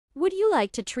Would you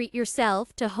like to treat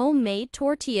yourself to homemade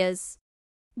tortillas?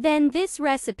 Then this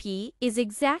recipe is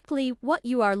exactly what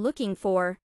you are looking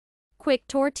for. Quick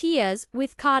tortillas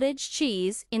with cottage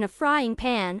cheese in a frying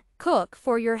pan. Cook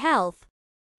for your health.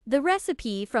 The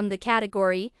recipe from the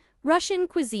category Russian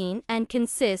cuisine and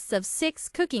consists of 6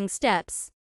 cooking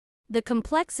steps. The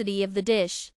complexity of the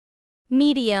dish.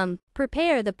 Medium.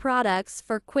 Prepare the products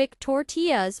for quick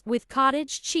tortillas with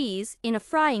cottage cheese in a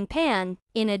frying pan.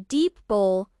 In a deep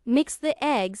bowl, mix the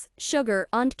eggs, sugar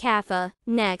and kefir.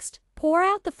 Next, pour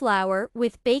out the flour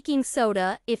with baking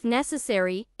soda if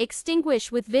necessary,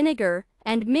 extinguish with vinegar,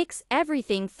 and mix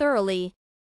everything thoroughly.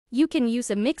 You can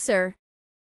use a mixer.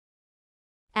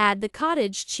 Add the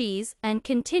cottage cheese and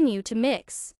continue to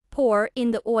mix. Pour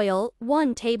in the oil,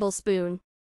 1 tablespoon.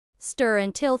 Stir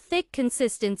until thick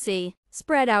consistency.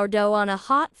 Spread our dough on a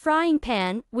hot frying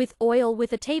pan with oil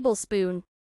with a tablespoon.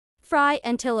 Fry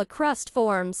until a crust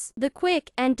forms. The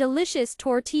quick and delicious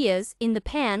tortillas in the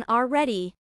pan are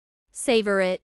ready. Savor it.